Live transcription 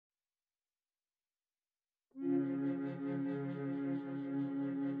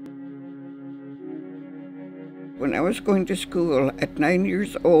When I was going to school at 9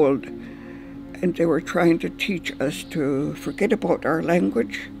 years old, and they were trying to teach us to forget about our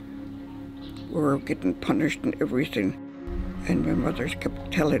language, we were getting punished and everything. And my mothers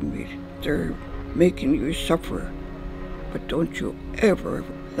kept telling me, they're making you suffer, but don't you ever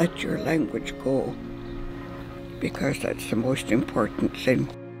let your language go, because that's the most important thing.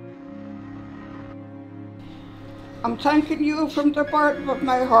 I'm thanking you from the bottom of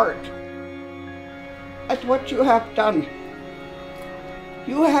my heart at what you have done.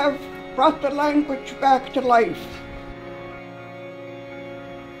 You have brought the language back to life.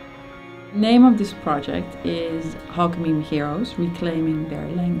 The name of this project is Hul'q'umi'num Heroes, Reclaiming Their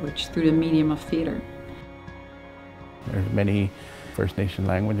Language Through the Medium of Theatre. There's many First Nation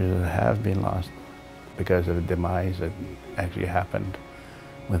languages that have been lost because of the demise that actually happened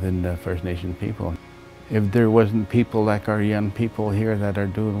within the First Nation people. If there wasn't people like our young people here that are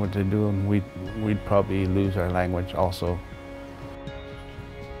doing what they're doing, we'd probably lose our language also.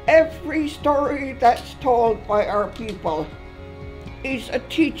 Every story that's told by our people is a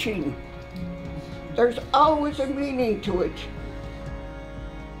teaching. There's always a meaning to it.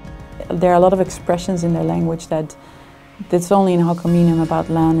 There are a lot of expressions in their language that's only in Hul'q'umi'num about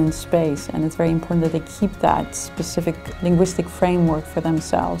land and space, and it's very important that they keep that specific linguistic framework for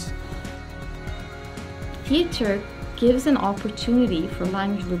themselves. Theatre gives an opportunity for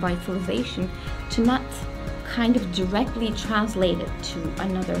language revitalization to not kind of directly translate it to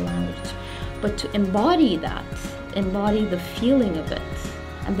another language, but to embody that, embody the feeling of it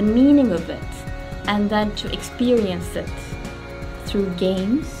and the meaning of it, and then to experience it through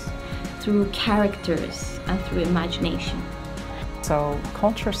games, through characters, and through imagination. So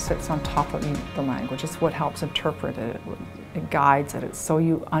culture sits on top of the language. It's what helps interpret it, it guides it, so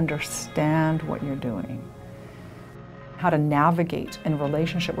you understand what you're doing. How to navigate in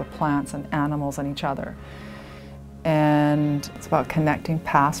relationship with plants and animals and each other. And it's about connecting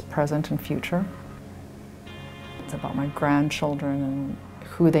past, present, and future. It's about my grandchildren and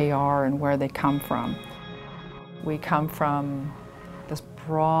who they are and where they come from. We come from this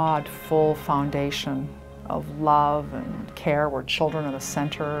broad, full foundation of love and care, where children are the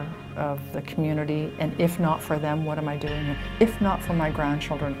center of the community. And if not for them, what am I doing? If not for my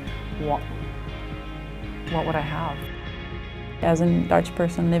grandchildren, what would I have? As a Dutch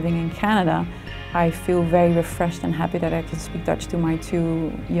person living in Canada, I feel very refreshed and happy that I can speak Dutch to my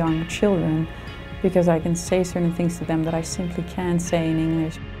 2 young children, because I can say certain things to them that I simply can't say in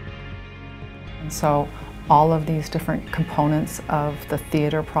English. And so all of these different components of the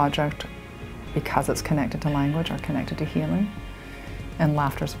theatre project, because it's connected to language, are connected to healing, and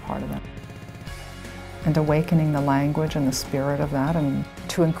laughter is a part of that. And awakening the language and the spirit of that, and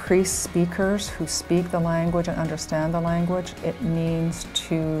to increase speakers who speak the language and understand the language, it means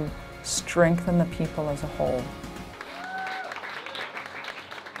to strengthen the people as a whole.